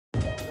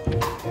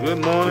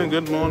Good morning,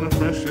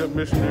 Friendship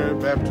Missionary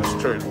Baptist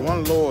Church.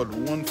 One Lord,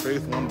 one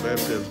faith, one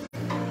baptism.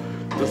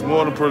 This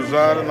morning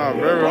presiding our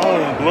very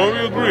own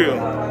Gloria Grier.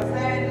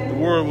 The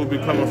word will be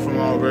coming from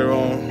our very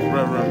own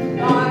Reverend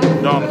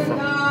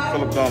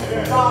Philip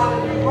Donovan.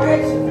 God is a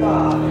gracious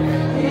God.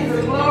 He's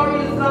a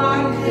glorious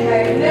God. He's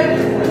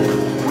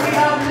magnificent. We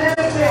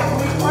uplift Him.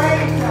 We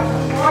praise Him.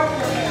 We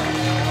worship Him.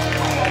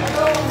 We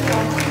adore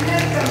Him. We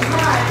lift Him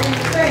high in the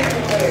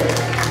sanctuary.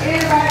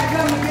 Anybody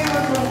come to give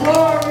us some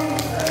glory?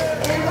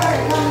 Anybody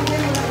come to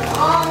give us some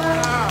honor?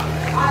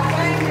 I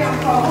thank Him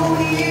for who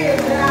He is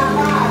in our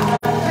lives.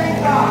 I thank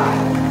God.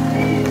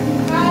 He's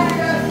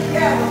united us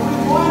together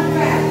with one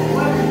family,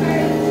 one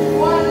faith,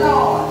 one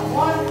Lord,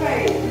 one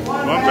faith,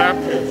 one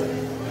baptism.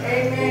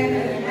 Amen. In the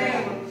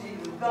name of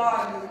Jesus.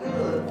 God is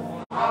good.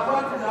 I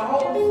welcome the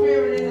Holy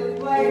Spirit in this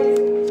place.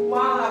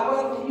 While I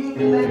welcome you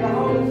to let the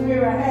Holy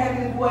Spirit have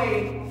His way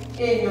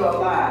in your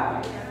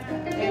life.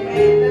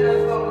 Amen. Let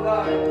us go to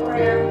God in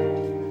prayer.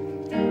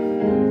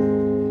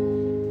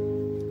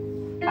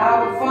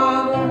 Our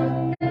Father,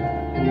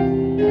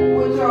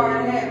 which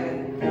art in heaven,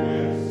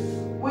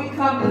 we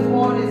come this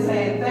morning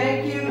saying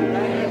thank you,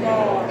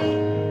 Lord,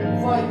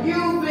 for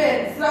you've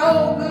been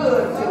so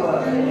good to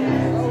us.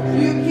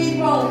 You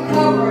keep on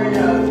covering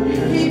us. You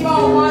keep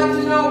on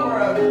watching over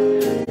us.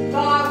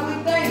 God, we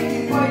thank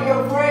you for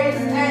your grace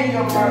and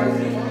your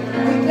mercy. We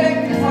thank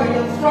you for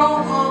your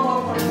strong arm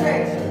of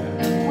protection.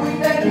 We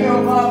thank you,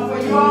 God, for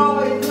you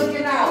always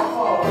looking out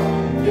for us.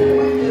 We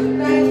just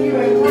thank you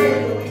and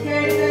praise you. We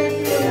can't thank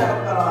you enough,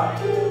 God,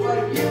 for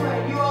you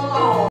and you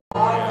alone,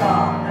 our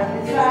God,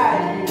 and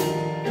beside you,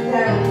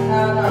 there is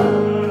none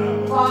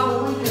other.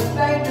 Father, we just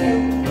thank you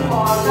for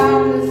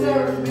allowing this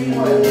service to be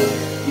what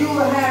you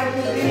will have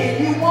it to be.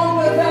 And you woke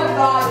us up,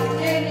 God, to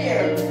get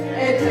here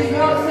into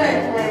your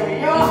sanctuary,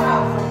 your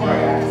house of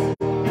prayer.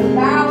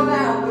 Bow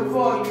down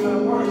before you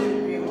and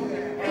worship you.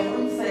 And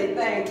we say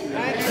thank you.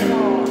 Thank you,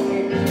 Lord. In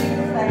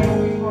Jesus' name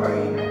we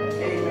pray.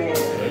 Amen.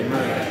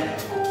 Amen.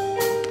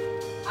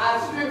 Our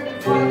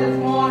scripture for this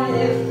morning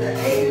is the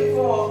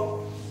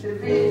 84th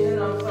division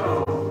of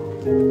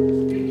Psalms,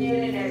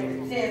 beginning at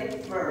the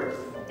 10th verse.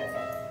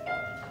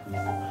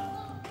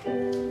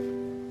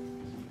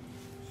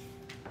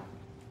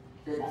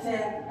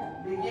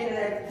 Beginning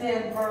at the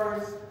 10th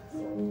verse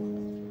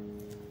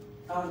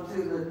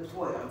unto the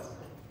 12th.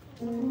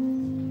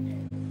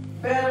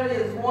 Better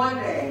is one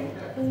day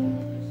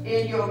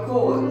in your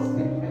courts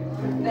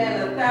than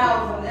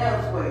 1,000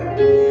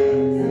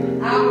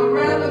 elsewhere. I would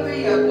rather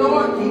be a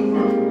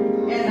doorkeeper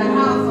in the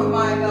house of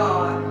my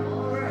God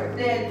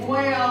than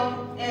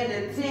dwell in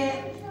the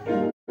tent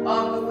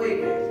of the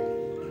wicked.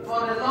 For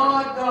the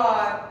Lord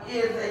God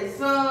is a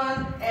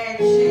sun and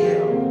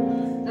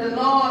shield. The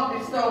Lord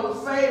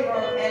bestows favor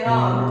and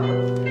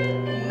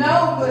honor.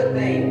 No good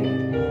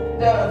thing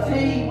does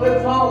He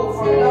withhold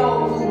from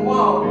those who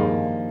walk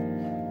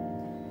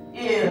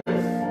is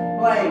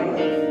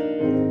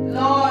blameless.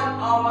 Lord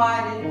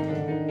Almighty,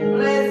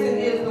 blessed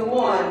is the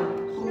one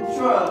who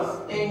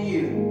trusts in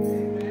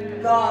you.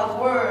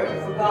 God's word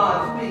for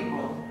God's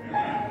people.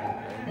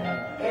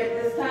 At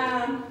this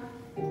time,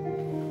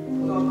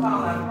 we're going to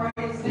call our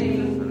praise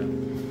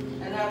team,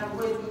 and after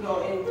which we're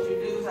going to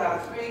introduce our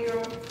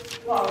speaker,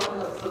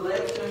 following a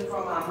selection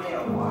from our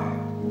male choir.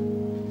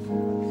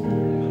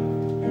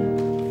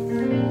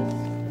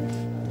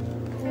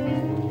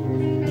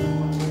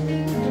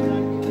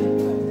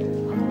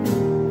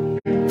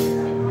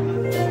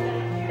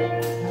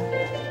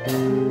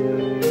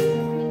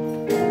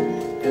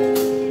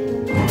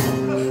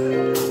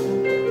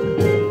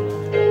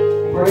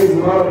 Praise the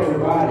Lord,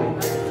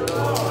 everybody.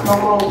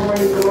 Come on,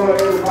 praise the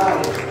Lord,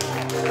 everybody.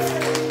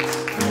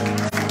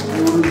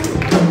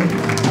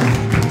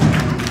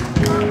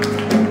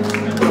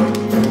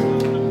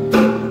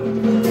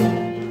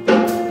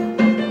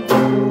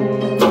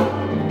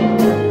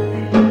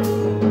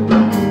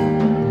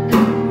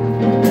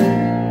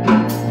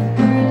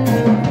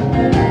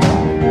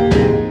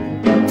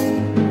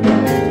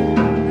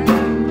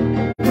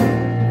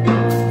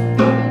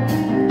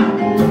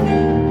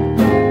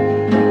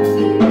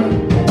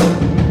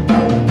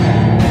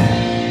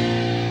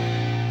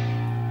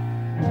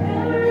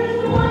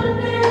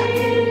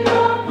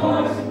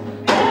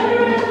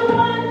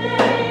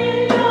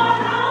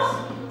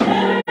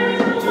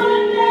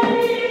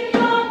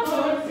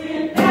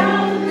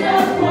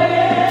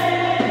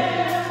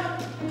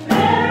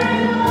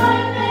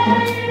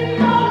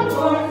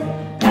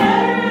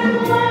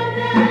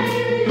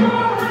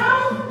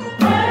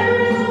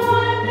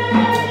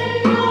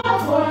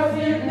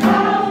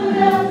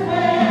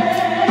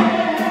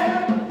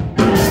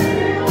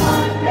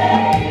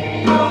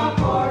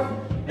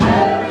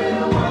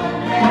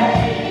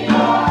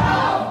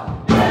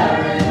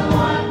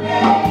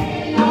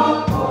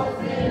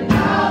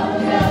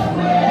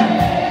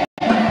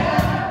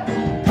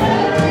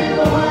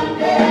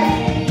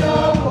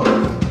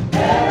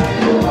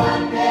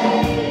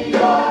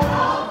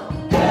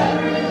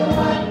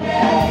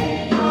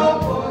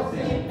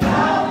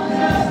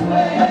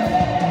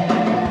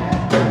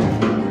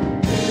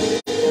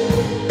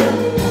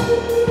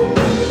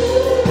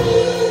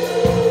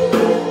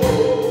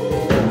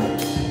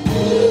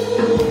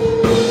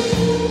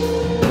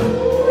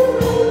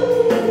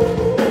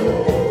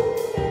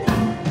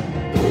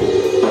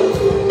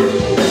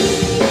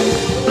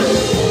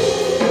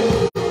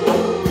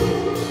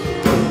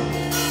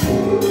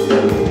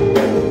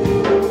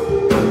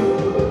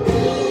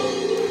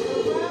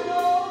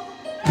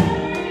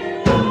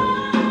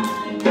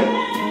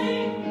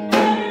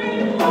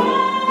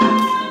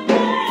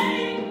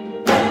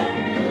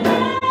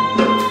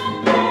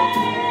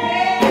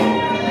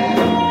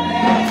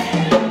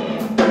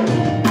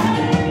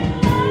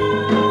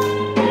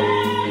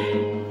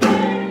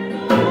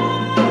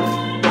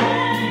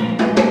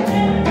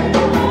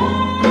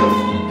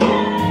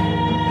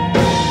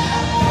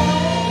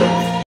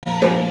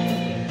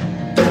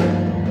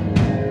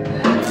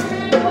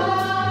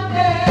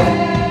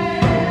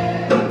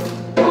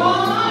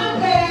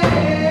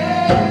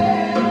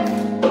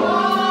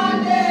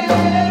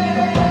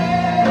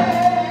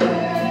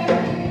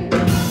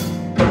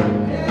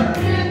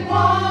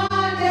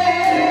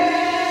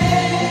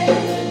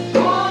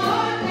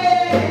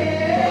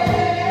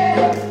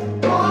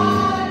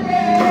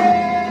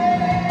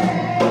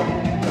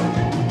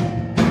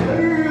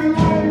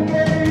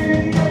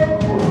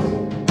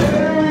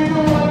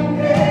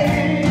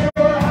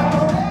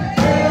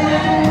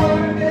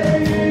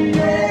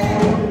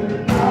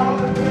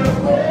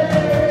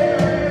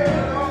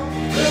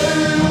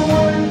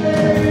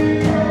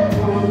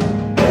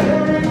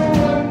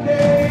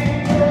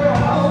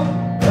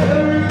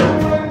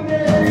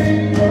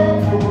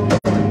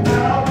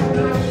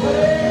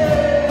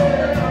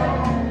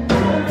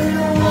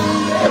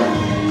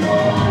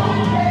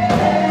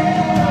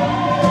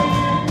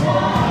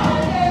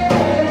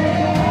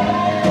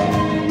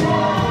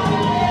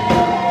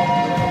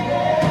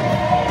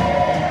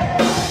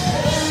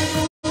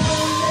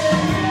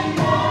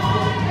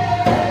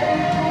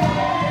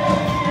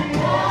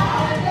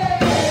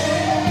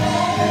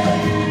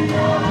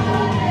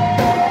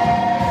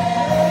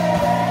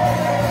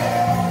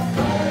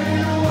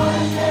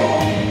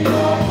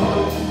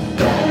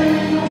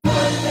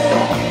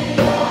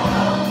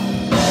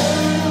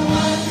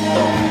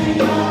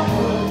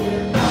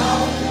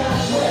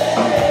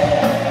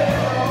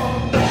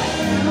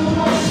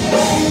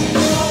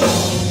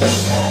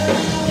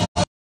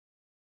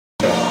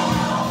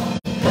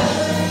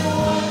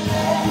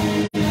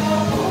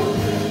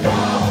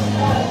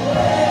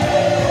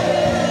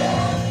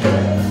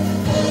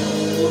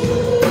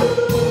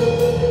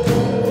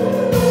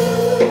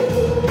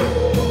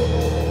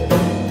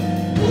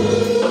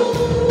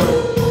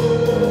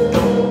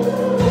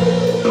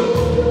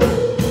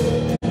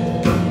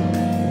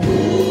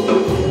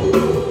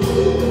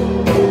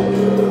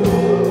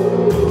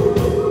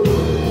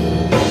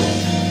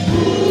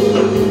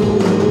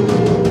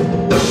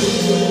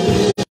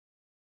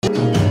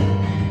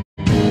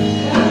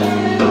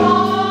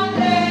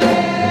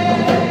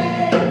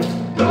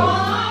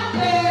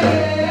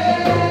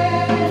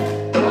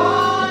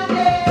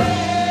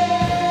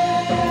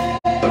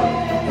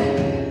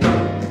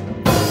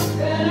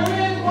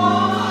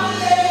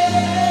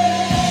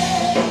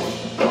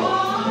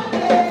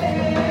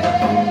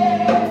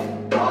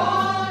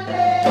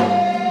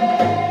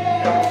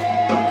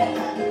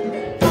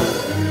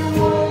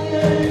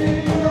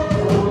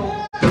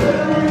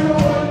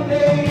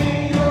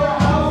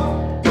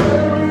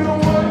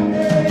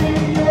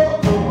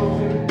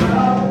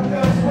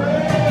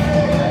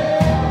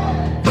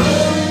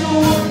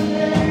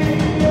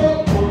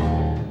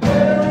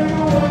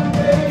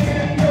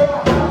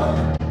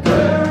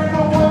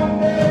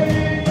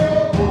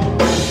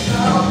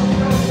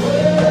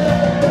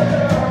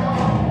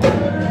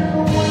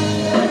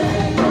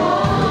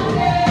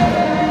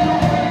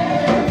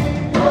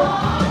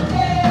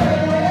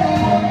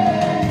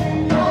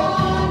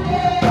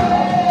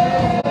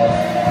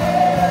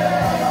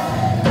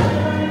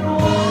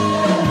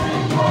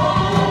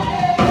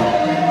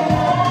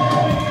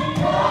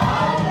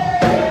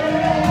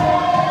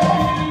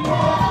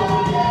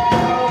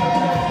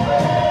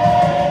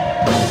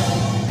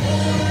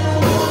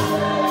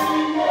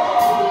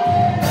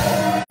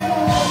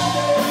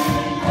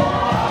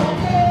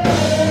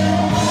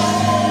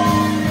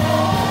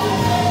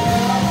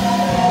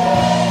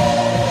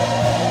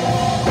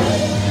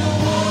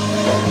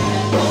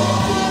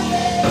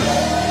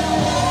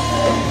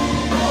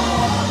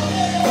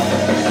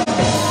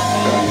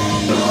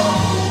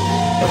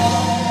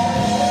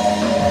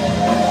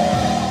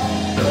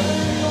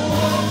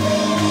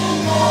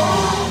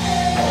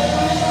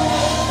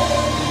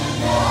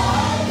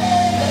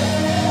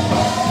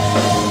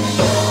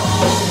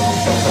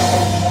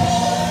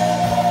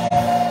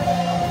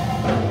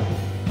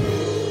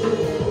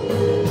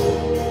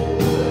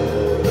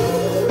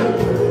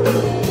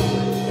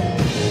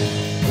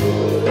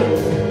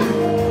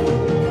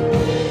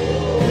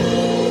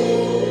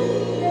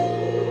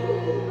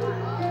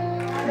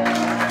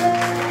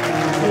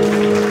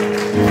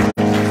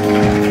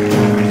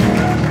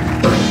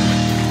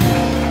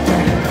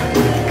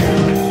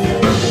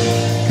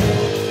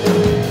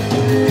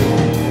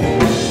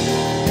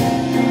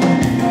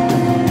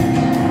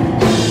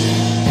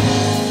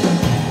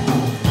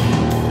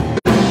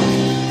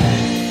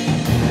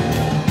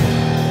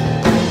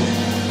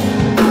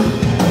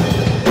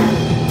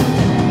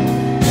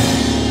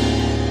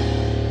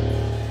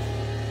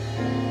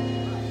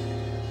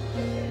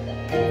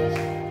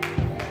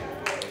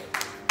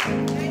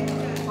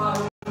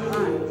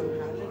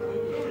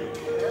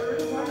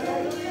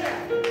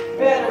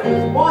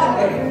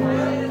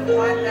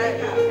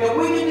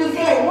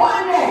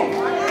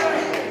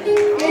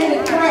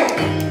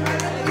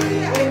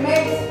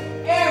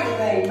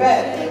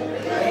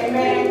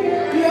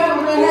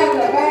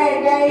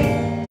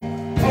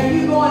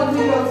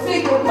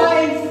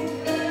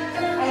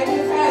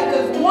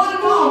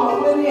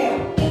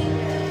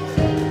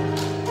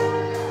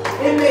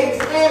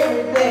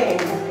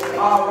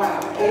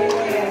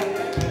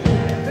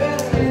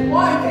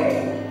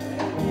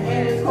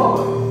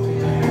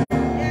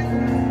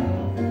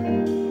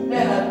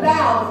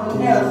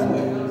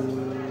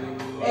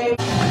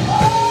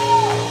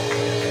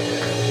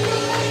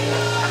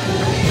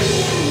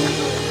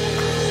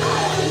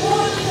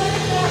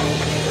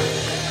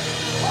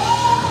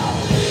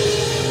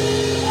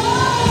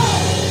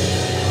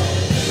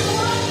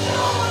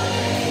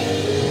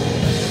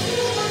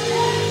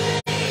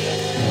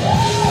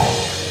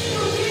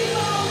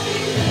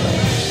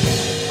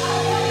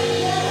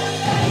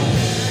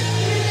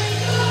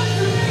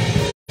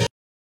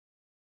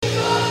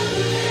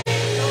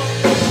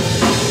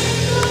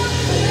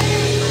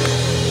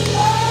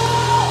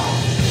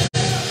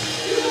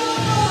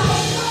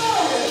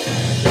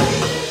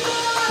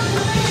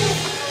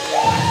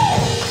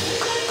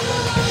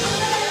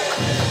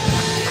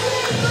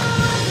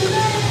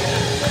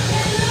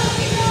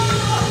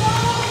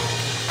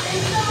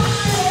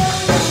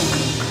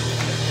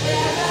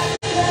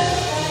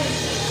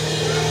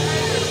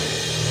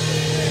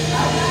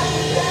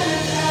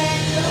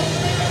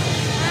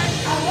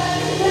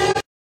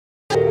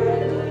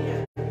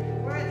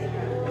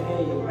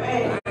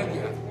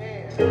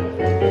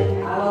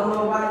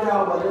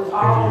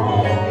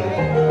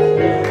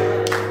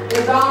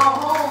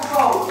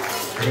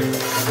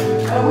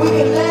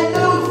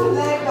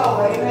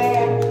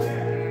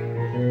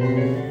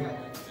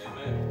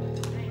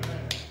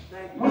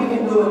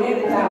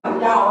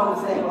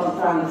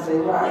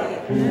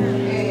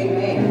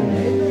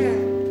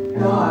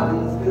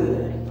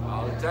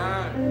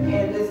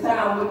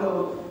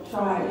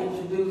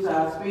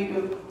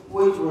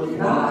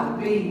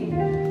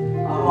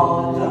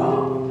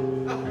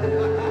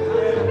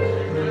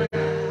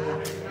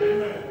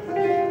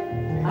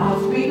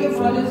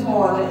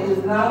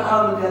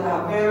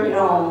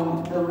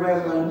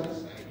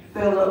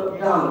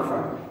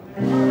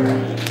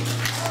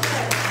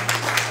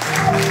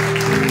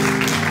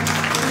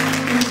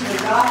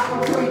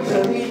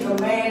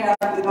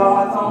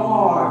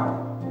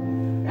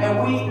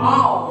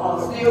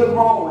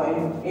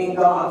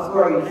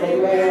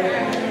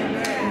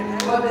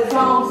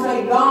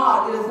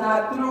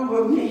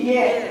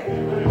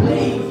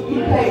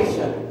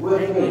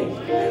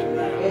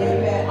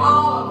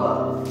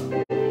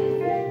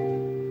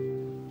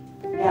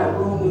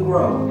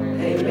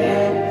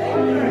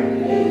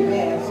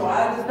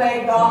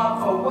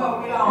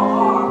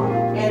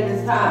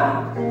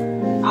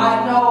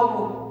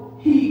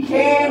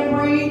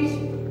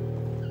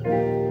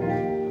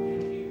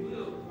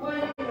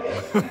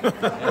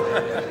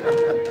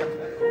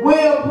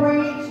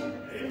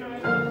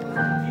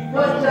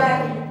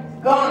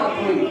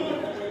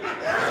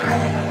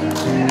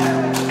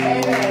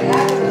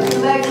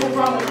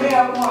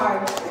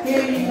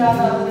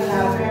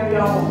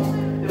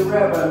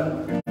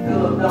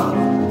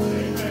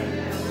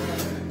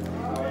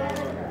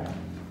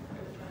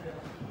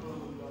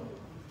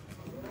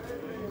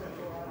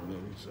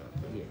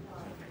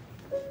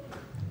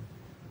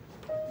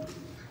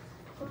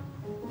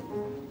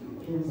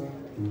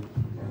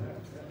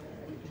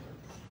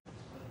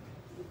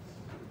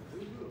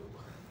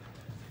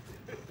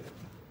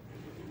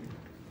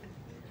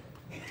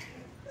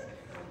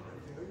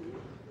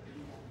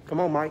 Come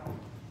on, Mike.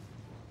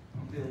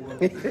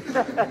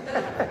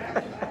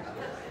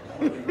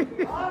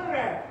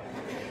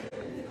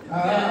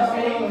 I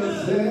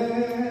was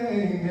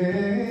singing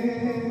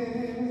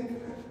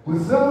when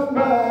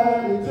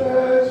somebody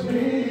touched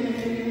me.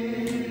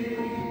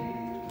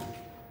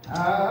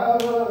 I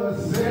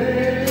was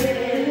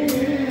singing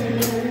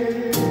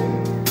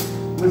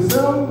when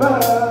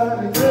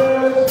somebody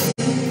touched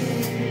me.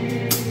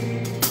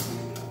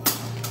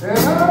 And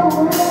I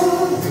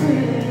was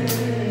singing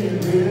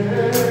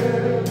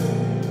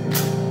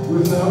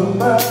when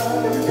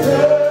somebody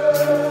touched me.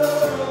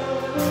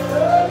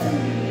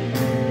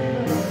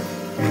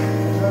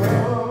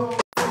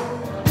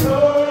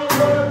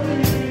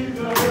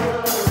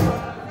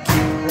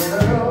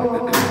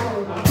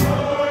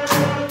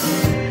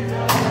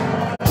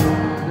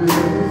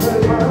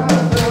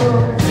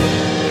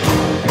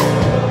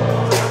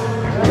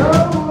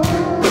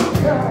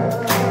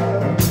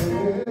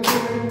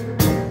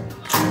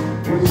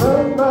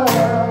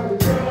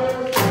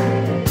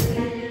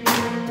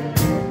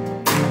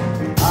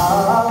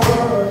 I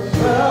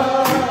was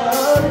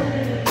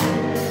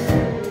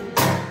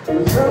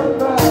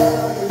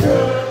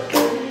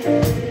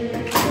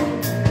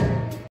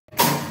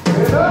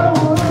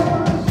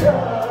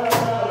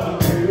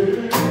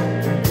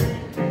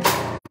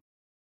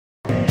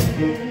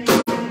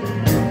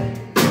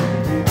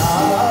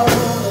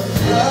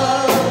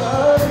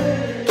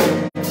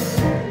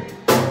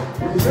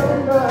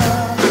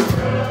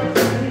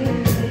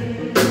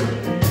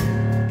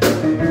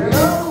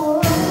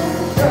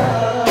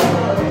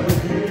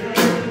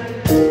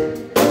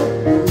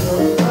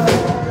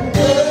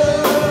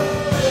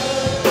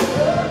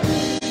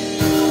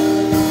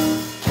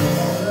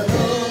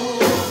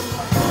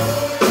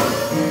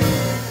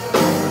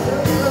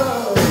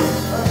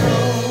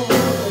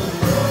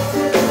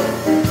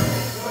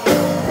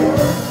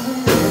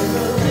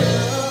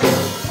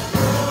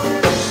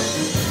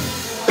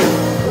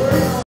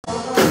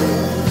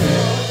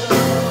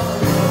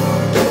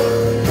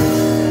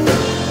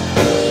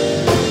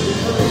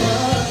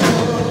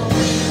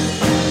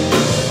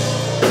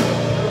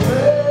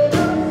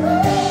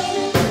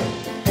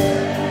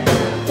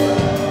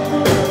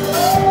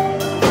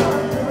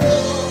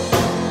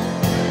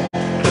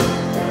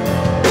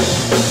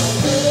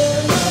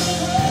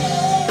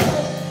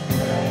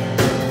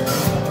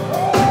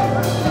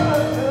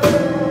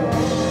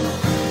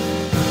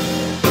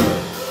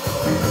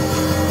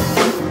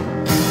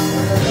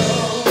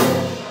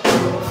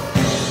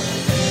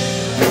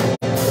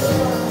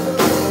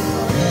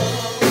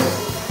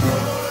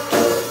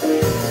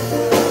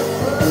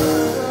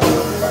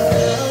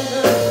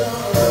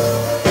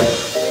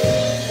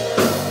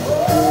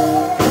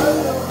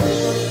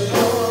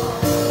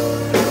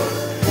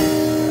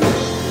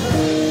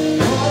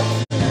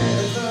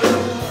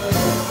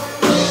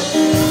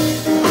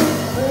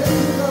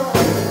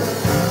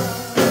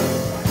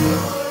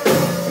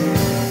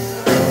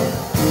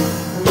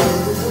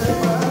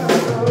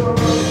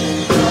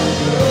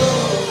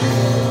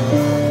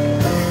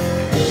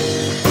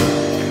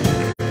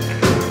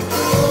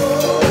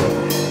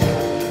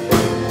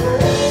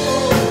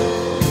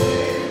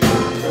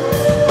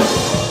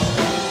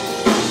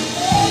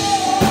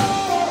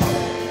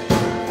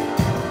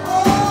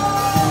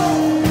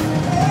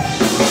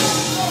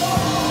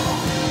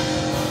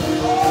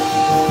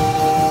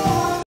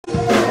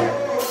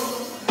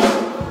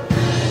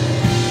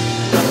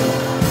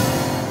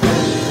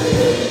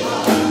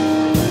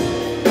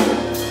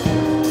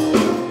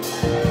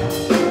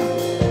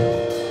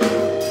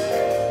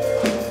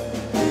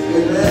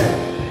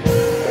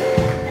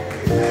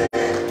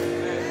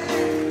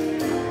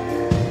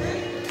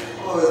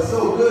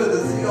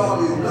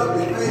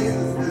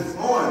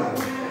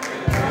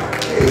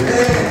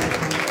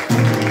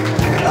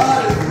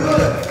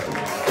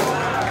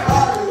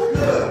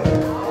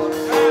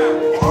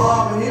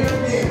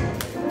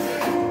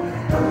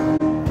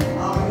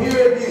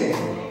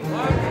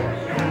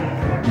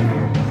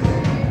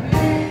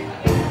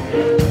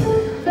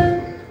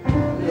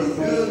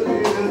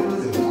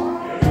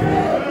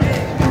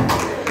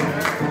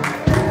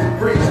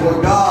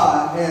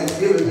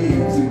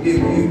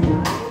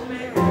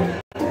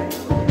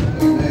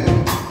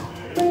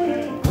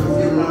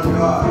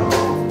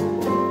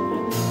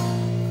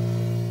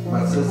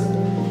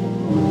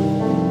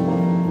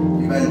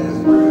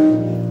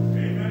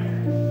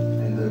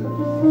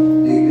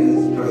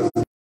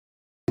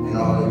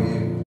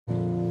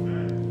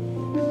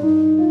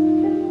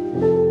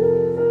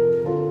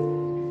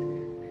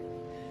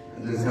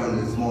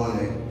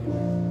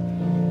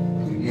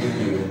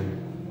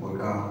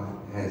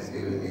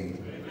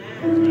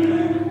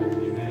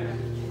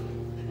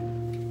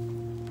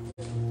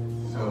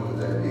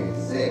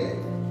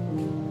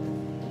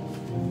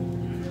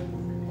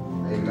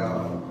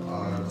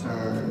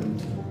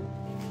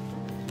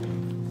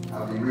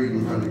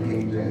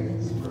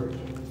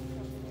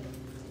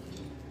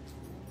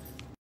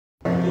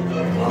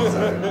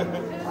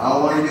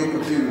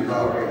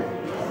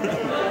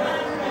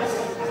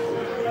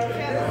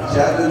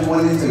Chapter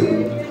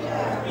 22,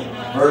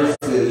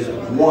 verses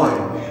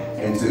 1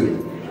 and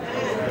 2.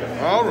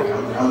 All right.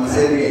 I'm going to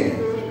say it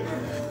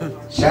again.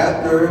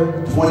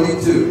 Chapter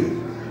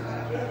 22,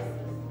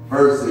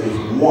 verses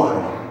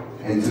 1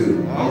 and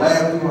 2. I'm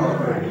glad you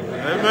heard.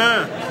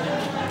 Amen.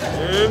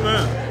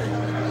 Amen.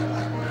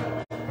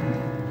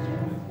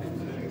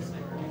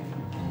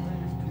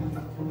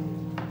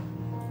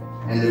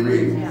 And it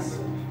reads,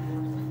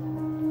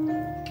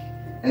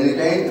 and it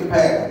came to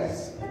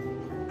pass,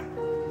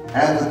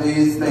 after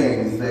these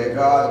things, that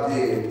God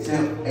did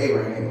tempt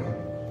Abraham,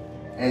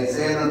 and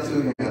said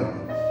unto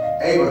him,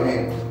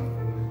 Abraham.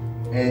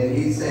 And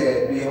he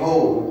said,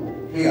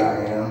 Behold, here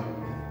I am.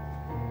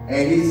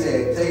 And he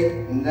said,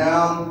 Take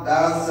now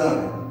thy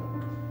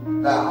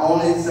son, thy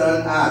only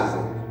son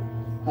Isaac,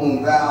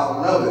 whom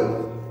thou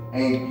lovest,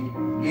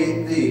 and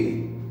get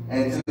thee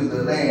into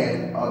the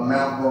land of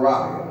Mount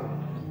Moriah,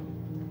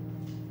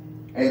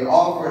 and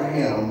offer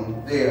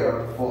him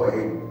there for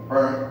a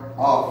burnt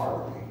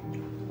offering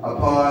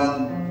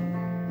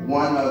upon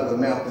one of the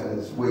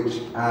mountains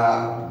which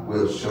I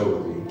will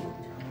show thee.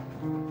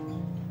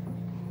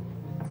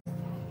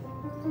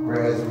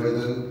 Grass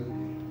withered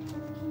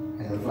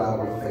and the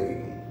flower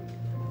fade,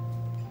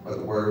 but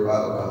the word of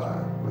our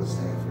God will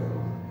stand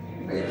forever.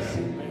 You may be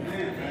seated.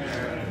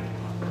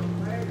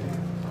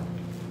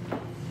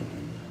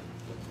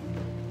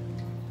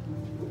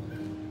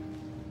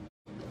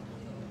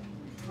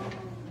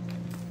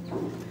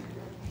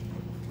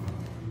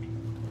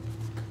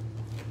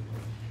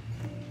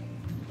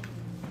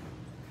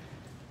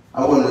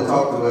 I want to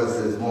talk to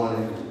us this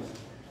morning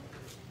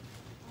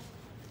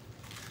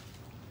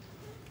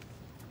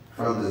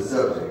from the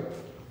subject,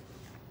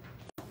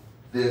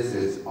 this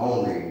is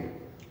only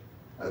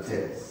a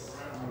test.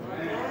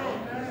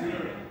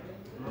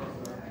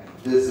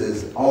 This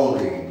is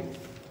only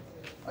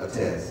a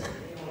test.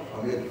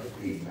 I'll get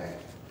feedback.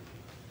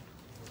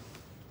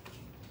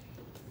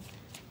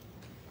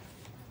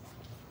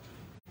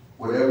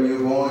 Whatever you're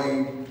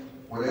going,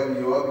 whatever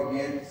you're up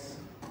against,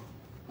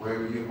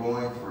 wherever you're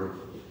going through,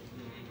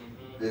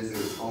 this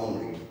is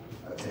only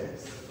a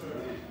test.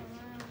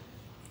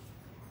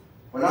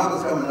 When I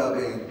was coming up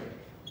in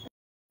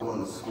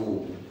going to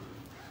school,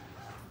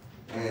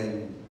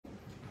 and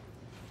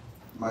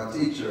my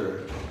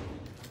teacher,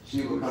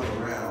 she would come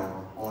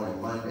around on a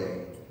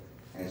Monday,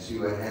 and she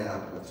would hand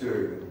out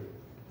material.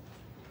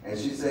 And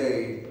she'd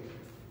say,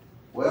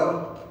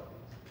 well,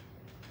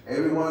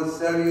 everyone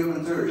study your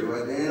material.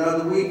 At the end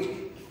of the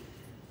week,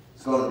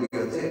 it's going to be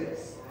a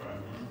test.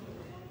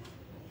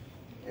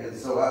 And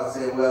so I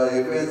said, well,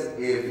 if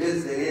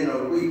it's the end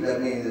of the week,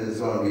 that means it's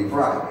going to be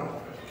Friday.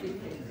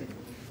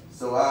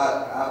 So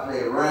I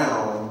played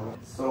around.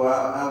 So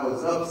I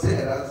was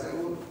upset. I said,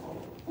 well,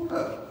 hold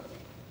up.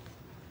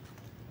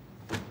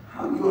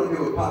 How are you going to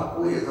do a pop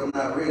quiz? I'm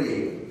not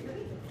ready.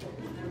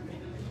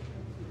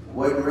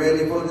 Wasn't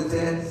ready for the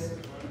test.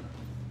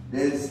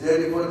 Didn't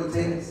study for the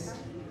test.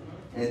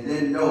 And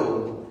didn't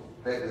know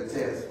that the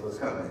test was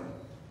coming.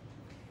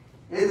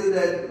 Isn't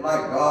that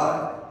like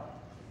God?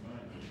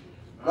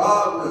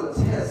 God will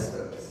test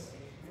us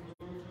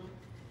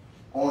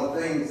on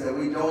things that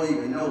we don't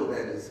even know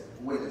that is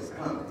when it's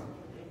coming.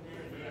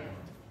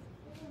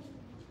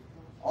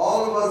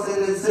 All of us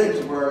in this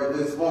sanctuary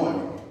this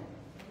morning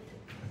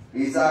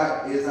is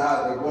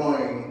either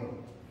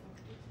going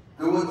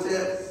through a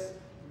test,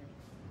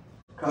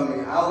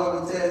 coming out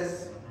of a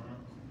test,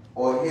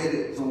 or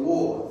headed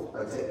toward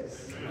a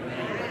test.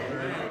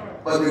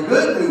 But the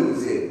good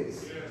news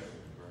is,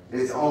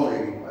 it's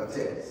only a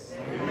test.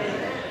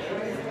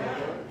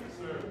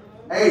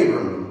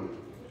 Abram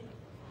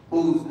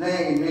whose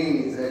name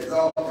means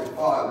exalted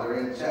Father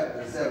in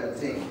chapter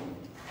 17.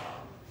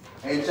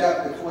 In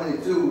chapter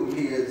 22,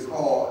 he is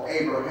called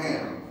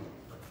Abraham,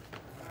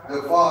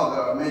 the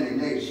father of many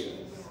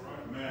nations.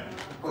 Amen.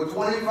 For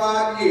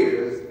 25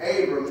 years,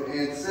 Abram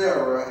and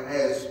Sarah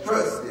has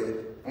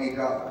trusted in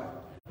God,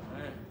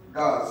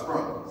 God's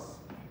promise.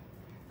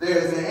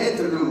 There's an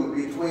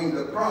interlude between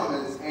the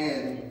promise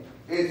and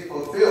its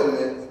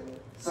fulfillment.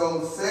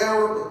 So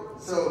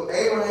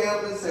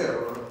Abraham and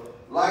Sarah,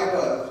 like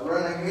us,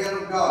 run ahead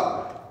of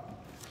God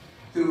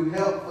to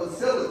help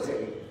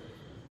facilitate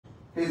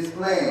his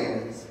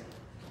plans.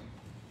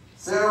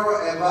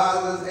 Sarah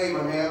advises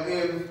Abraham,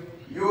 if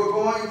you're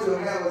going to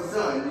have a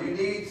son, you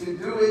need to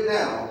do it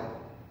now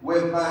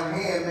with my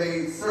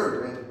handmaid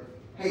servant,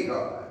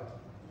 Hagar.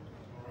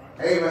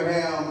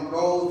 Abraham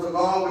goes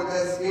along with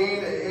that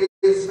scheme.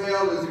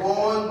 Ishmael is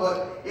born,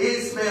 but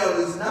Ishmael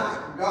is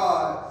not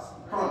God's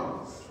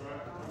promise.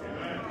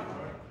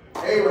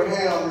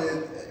 Abraham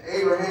is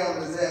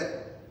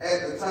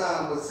at the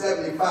time was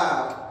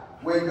 75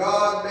 when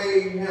God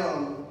made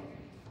him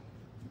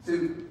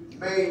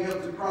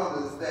to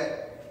promise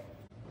that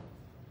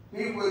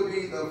he would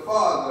be the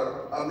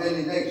father of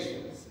many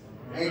nations.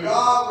 And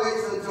God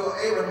waits until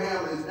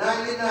Abraham is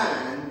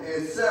 99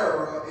 and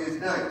Sarah is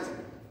 90.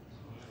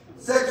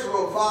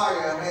 Sexual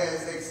fire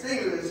has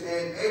extinguished,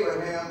 and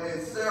Abraham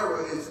and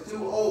Sarah is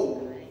too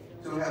old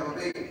to have a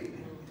baby.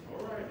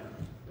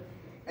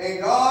 And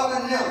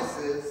God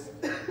announces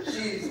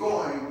she's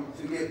going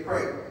to get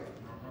pregnant.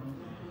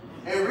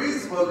 And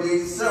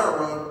reasonably,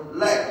 Sarah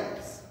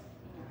laughs.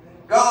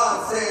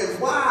 God says,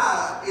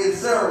 why is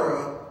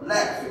Sarah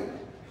laughing?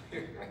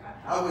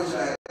 I wish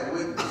I had a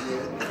witness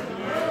here.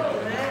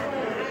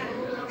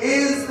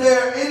 Is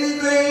there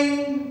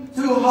anything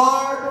too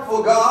hard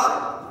for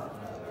God?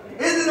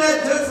 Isn't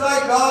that just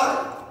like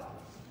God?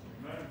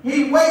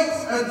 He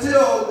waits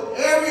until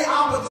every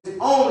opportunity,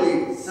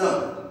 only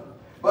son.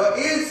 But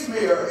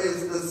Ishmael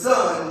is the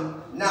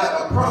son,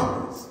 not a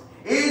promise.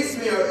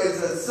 Ishmael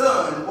is a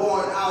son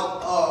born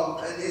out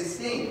of an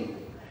esteem.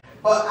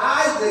 But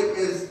Isaac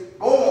is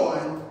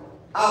born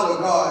out of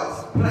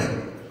God's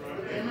plan.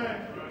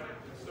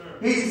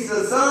 He's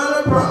the son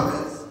of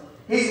promise,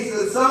 he's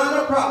the son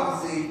of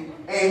prophecy,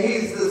 and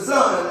he's the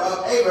son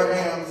of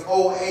Abraham's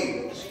old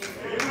age.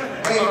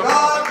 And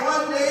God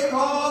one day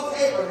calls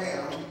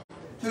Abraham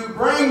to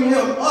bring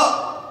him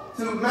up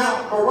to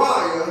Mount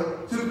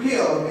Moriah to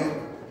kill him,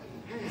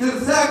 to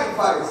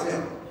sacrifice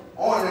him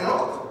on an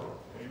altar.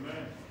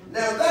 Amen.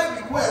 Now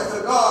that request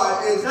of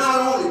God is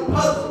not only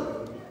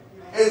puzzling,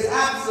 it's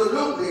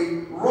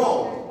absolutely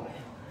wrong.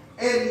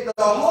 And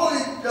the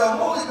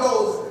Holy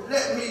Ghost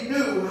let me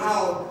know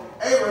how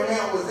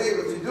Abraham was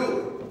able to do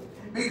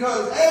it.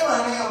 Because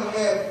Abraham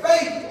had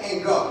faith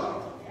in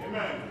God.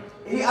 Amen.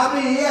 He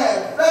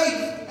had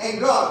faith in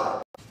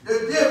God. The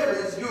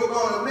difference you're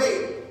going to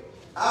make.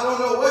 I don't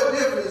know what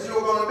difference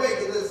you're going to make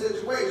in this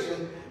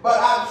situation, but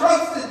I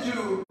trusted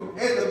you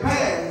in the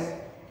past,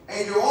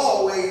 and you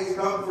always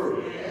come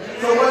through.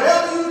 So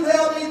whatever you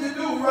tell me to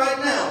do right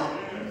now,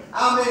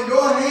 I'm in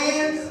your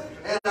hands,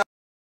 and I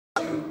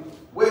trust you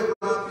with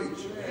my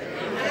future.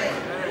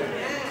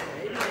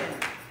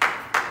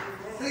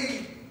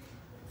 See,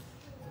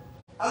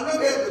 I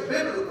look at the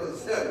biblical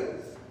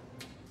studies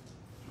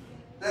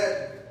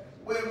that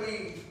when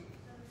we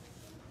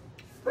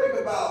think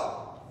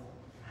about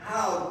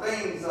how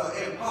things are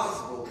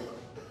impossible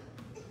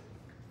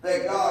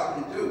that God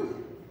can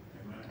do,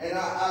 and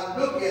I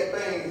look at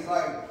things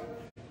like,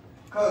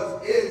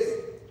 because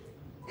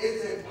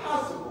it's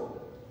impossible.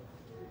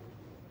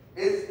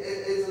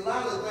 It's a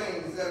lot of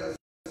things that are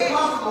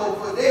impossible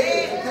for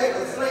David to take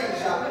a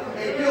slingshot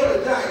and kill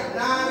a giant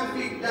 9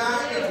 feet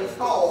 9 inches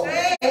tall,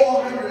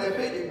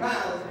 450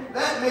 pounds.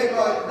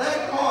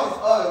 That caused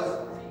us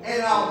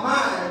in our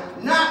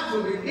mind not to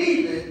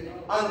believe it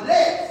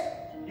unless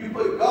you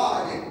put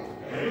God in it.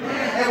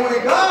 And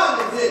when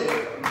God is in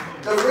it,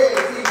 the Red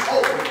Sea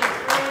opens.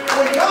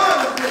 When God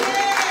is in it,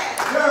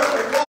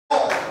 Jericho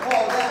walls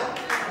fall down.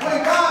 When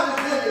God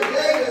is in it,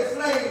 David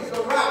slays the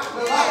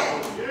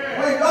lions.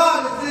 When God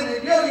is in it,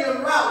 Gideon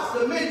routs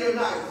the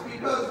Midianites.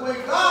 Because when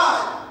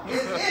God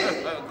is in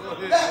it,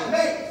 that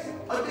makes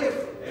a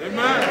difference.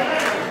 Amen.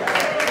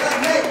 That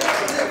makes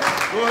a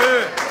difference. Go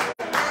ahead.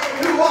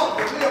 Too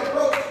often we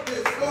approach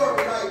this story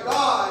like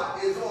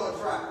God is on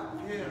trial.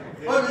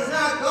 But it's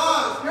not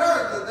God's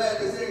character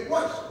that is in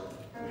question.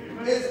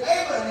 It's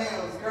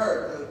Abraham's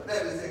character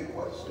that is in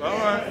question. All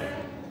right.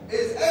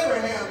 It's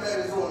Abraham that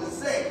is on the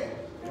scene.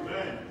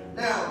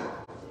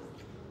 Now,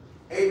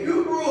 if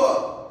you grew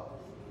up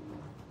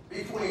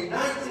between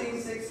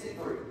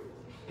 1963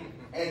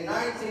 and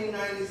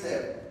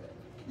 1997,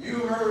 you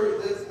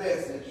heard this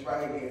message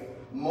right here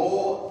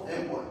more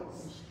than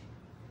once.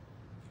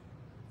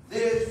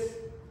 This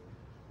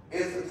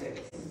is a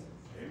test.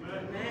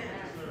 Amen.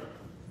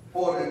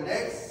 For the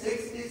next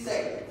 60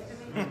 seconds,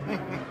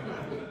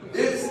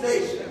 this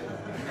station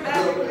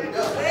will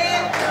conduct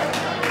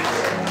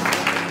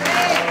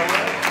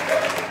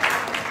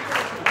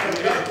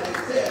a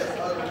test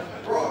of the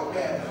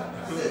broadcast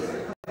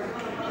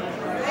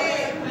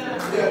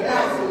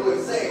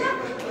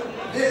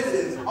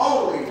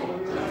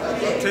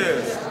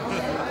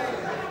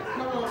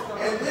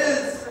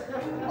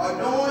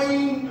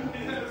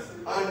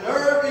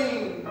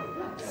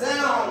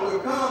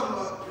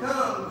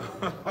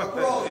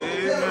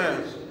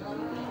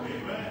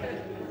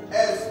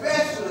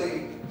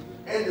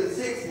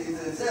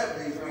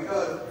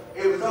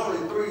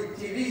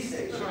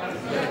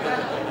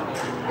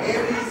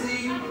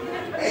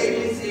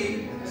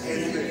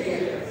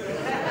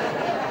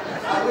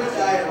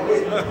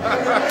It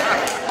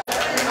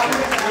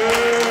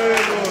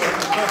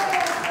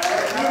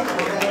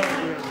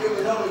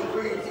was only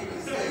 3 TV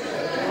stations.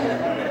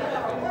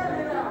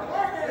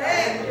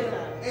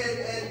 And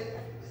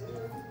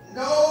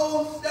no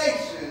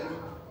station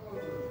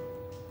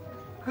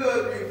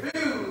could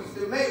refuse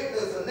to make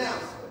this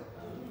announcement.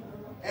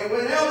 And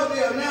whenever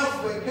the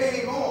announcement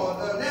came on,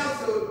 the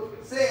announcer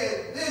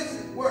said,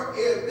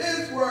 if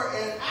this were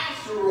an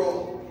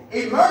actual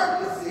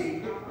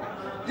emergency,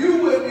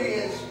 you would be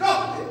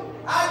instructed.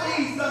 I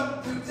need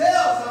to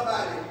tell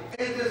somebody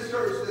in this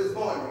church this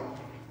morning,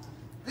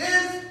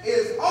 this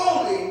is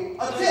only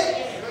a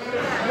test.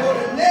 For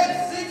the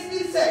next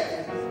 60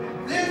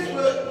 seconds, this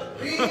would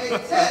be a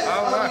test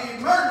of the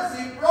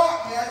emergency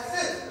broadcast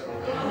system.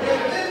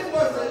 If this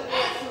was an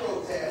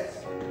actual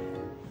test,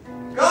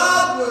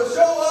 God will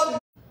show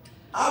up.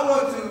 I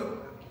want to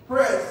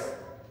press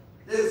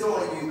this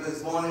on you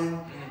this morning,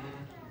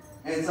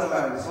 in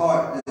somebody's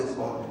heart this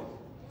morning.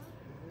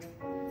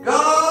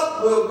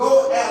 God will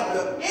go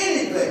after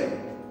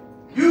anything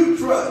you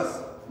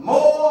trust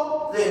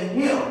more than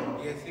Him.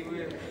 Yes, He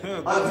will.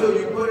 Until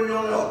you put it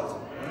on the altar.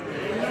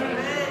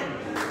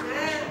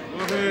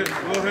 Go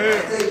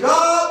ahead. Say,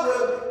 God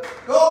will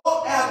go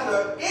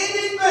after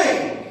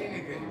anything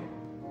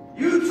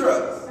you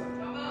trust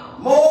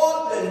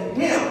more than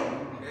Him.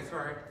 That's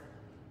right.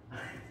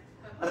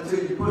 Until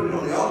you put it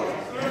on the altar.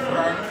 That's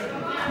right.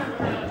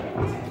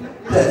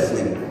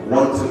 Testing.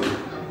 1, 2.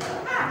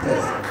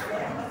 Testing.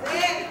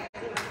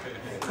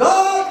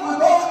 God will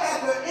go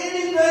after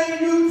anything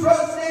you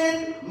trust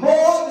in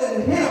more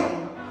than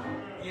Him.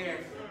 Yes.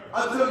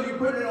 Until you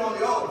put it on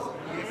the altar.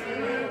 Yes, He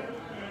will.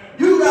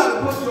 You got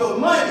to put your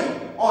money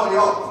on the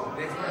altar.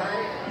 That's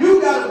right.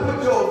 You got to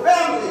put your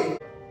family.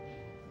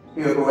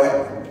 He'll go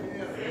after you.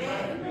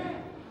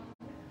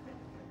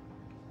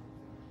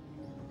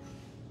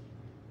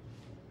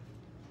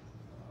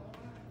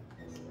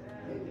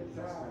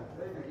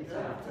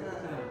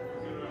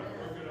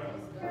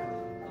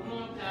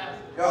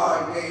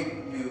 God gave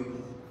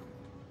you,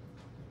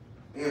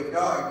 if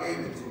God gave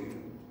it to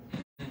you,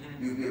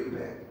 you give it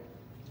back.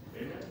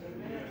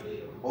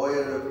 Or it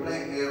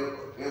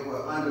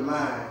will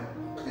undermine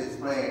His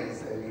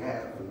plans that He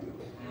has for you.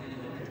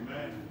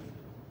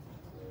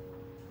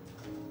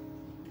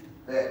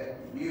 That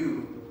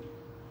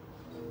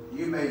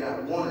you may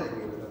not want to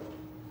give it up.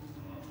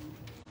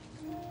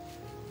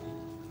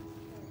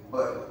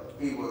 But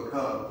He will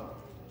come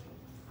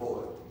for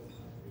it.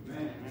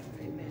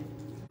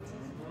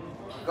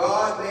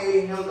 God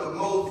made Him the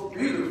most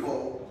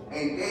beautiful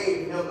and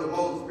gave Him the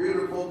most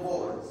beautiful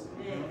voice.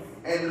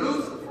 And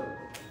Lucifer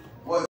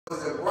was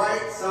the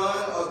bright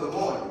sun of the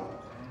morning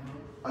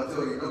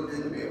until he looked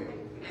in the mirror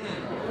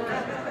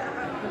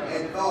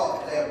and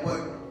thought that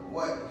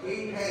what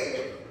he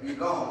had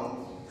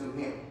belonged to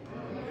him.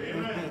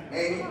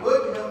 And he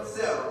put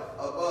himself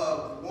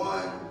above the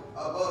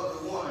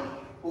one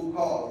who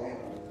called him.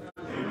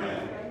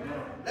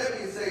 Let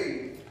me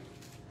say,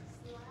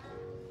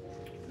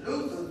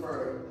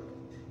 Lucifer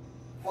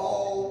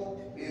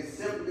fall is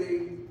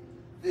simply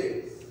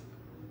this.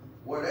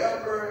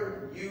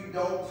 Whatever you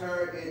don't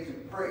turn into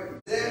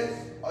praise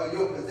or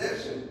your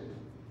possession,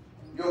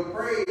 your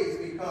praise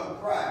become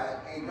pride,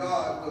 and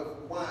God will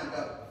wind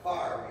up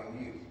firing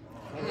you.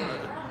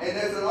 And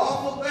there's an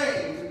awful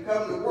thing to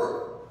come to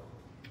work.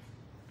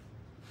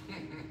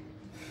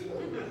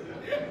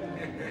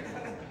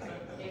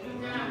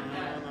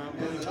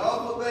 There's an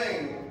awful thing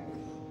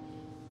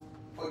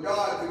for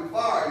God to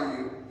fire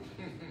you,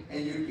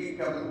 and you keep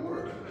coming to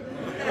work.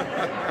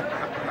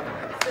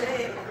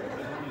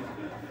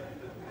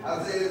 I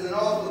said it's an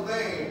awful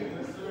thing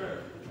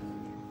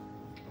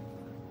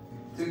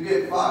to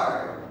get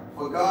fired,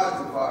 for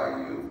God to fire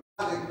you.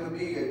 It could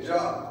be a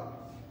job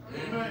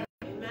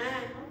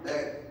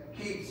that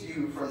keeps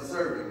you from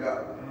serving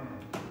God.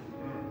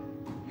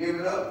 Give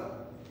it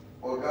up,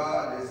 or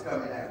God is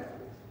coming after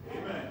you.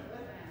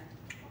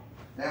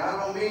 Now, I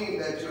don't mean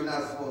that you're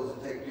not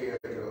supposed to take care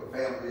of your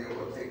family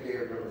or take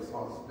care of your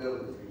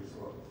responsibilities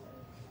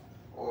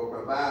or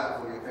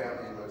provide for your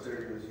family the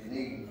materials you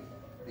need,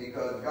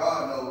 because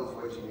God knows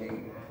what you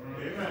need.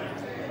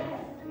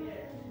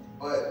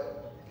 But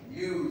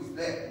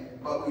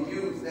we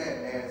use that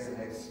as an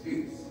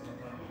excuse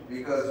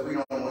because we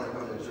don't want to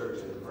come to church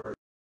in the first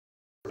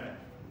place.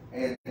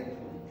 And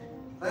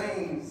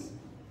things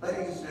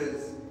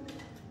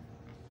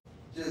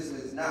just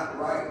is not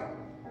right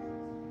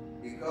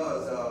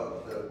because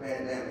of the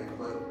pandemic,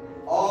 but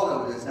all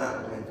of it is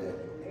not the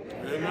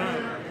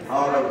pandemic.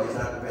 All of it is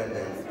not the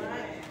pandemic.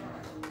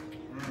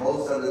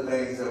 Most of the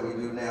things that we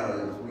do now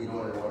is we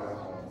doing it on our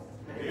home.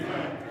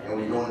 And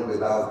we're doing it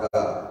without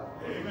God.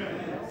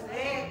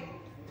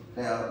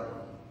 Now,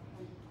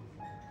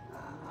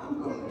 I'm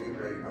going to be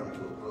ready to come to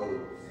a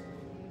close.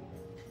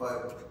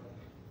 But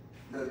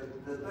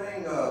the thing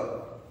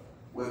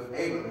with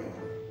Abraham,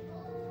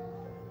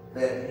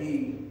 that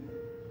he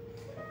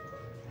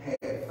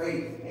had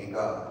faith in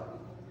God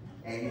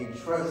and he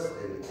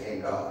trusted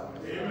in God.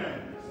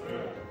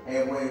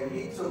 And when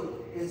he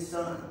took his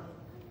son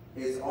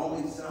his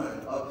only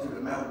son up to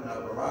the mountain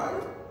of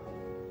Grier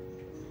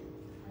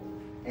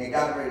and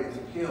got ready to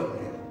kill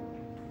him,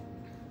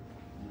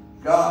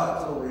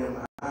 God told him,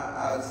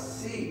 I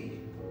see,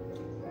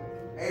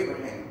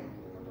 Abraham,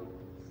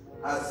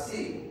 I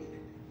see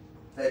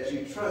that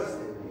you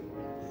trusted me.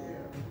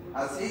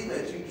 I see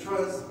that you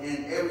trust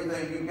in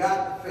everything. You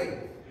got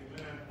faith.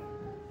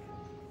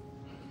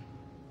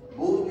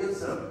 Move your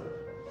son.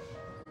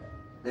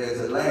 There's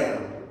a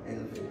lamb in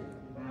the field.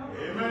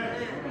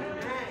 Amen.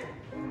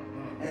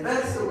 And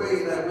that's the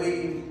way that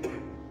we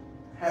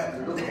have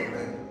to look at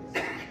things.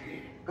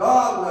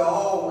 God will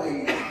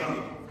always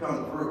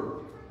come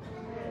through.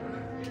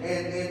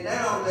 And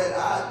now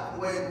that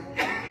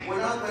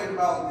when I think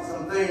about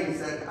some things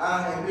that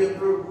I have been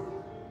through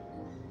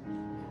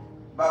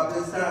about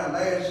this time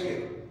last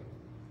year,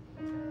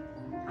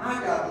 I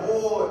got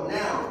more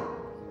now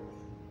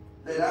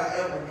than I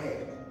ever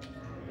had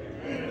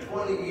in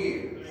 20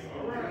 years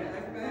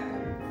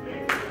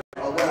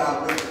of what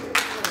I went through.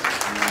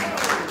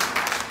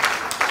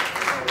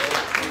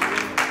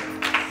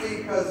 See,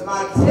 because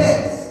my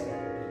test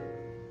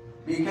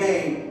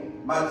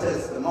became my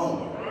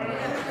testimony.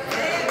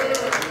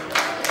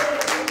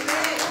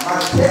 My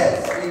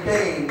test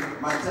became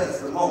my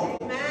testimony.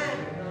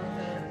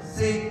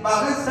 See,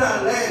 by this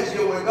time last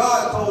year when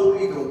God told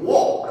me to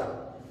walk,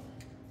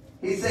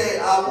 he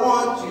said, I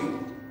want you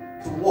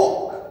to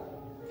walk.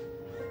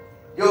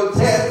 Your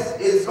test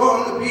is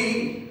going to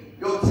be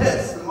your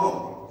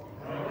testimony.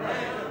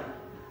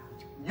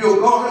 You're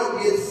going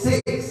to get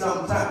sick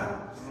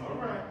sometimes.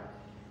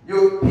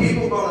 Your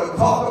people going to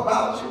talk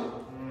about you.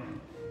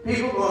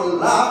 People going to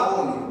lie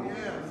on you.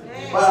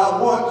 But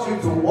I want you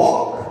to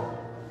walk.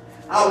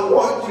 I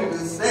want you to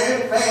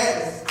stand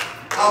fast.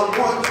 I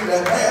want you to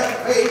have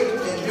faith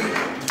in me.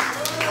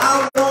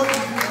 I want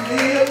you to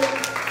live.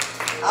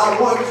 I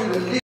want you to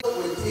live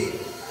with it.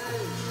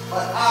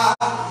 But I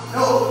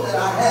know that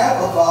I have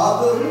a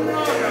Father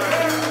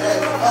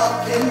that's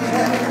up in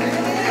heaven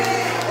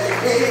that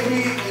gave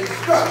me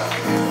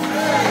instructions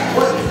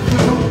what to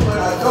do when I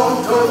don't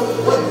know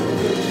what to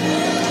do.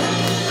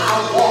 I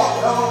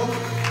walked on.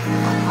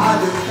 I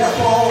just kept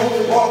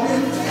on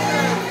walking.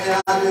 And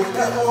I just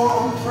kept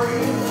on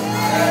praying.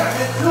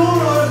 And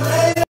sooner or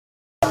later,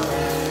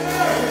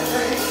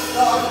 everything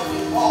started to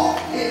fall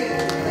in.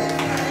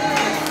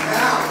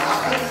 Now I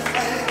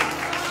understand.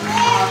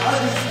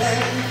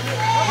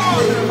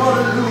 That you're going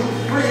to lose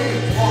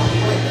friends on the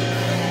way.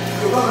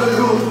 You're going to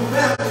lose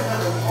family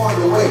members on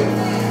the way.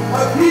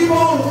 But keep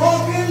on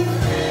walking.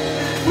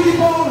 Keep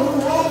on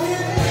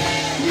walking.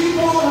 Keep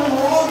on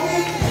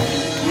walking.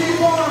 Keep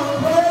on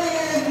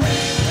praying.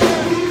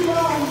 Keep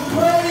on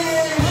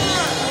praying.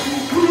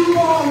 Keep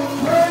on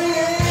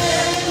praying.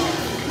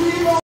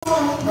 Keep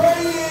on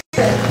praying.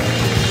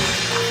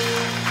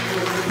 It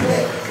was a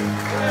test.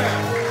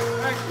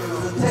 It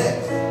was a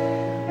test.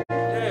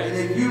 And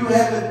if you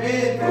haven't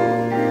been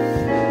through,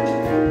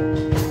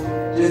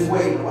 just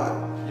wait a while.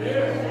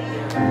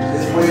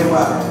 Just wait a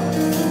while.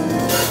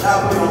 Not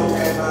put on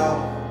that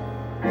mouth,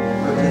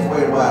 but just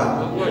wait a while.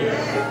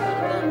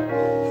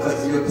 Because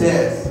your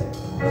test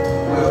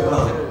will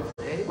come.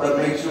 But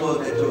make sure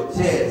that your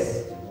test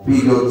be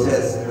your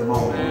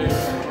testimony. Amen.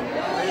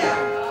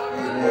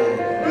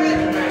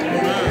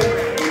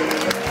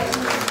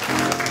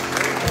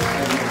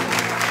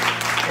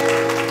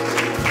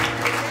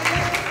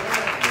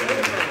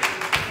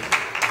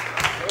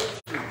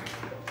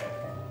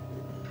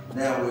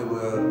 Now we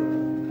will,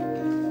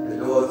 the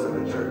doors of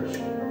the church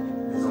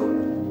is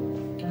open.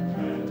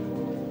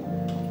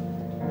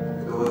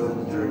 The doors of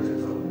the church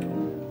is open.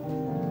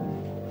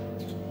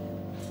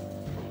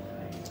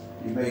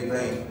 You may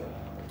think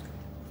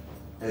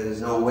that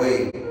there's no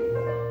way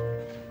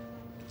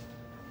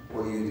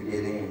for you to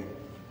get in.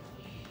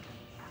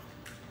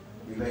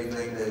 You may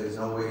think that there's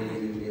no way for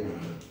you to get in.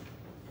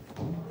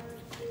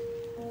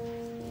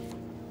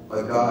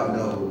 But God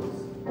knows.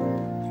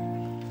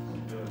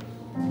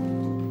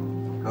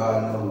 God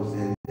knows,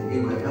 and He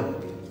will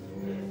help you.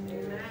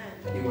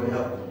 He will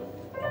help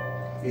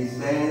you. He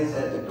stands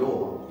at the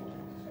door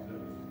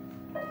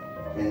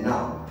and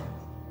knocks.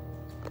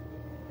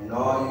 And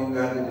all you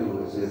got to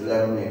do is just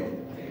let Him in.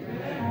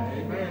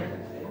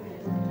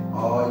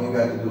 All you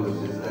got to do is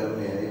just let Him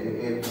in.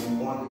 If you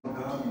want to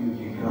come, you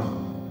can come.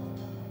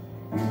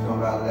 You can come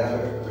by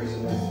letter,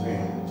 Christian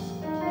experience,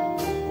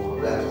 or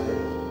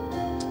baptism.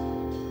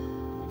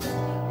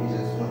 He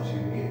just wants you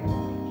here.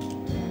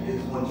 He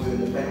just wants you in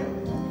the family.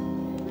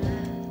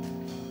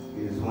 He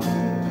just wants you in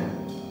the family.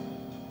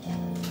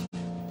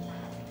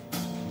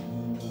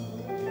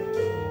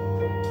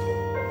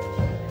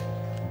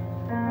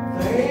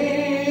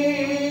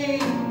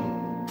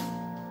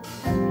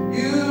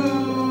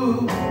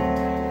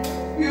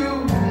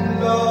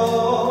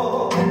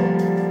 Lord.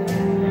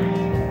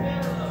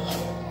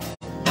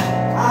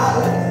 I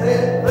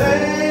said,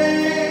 thank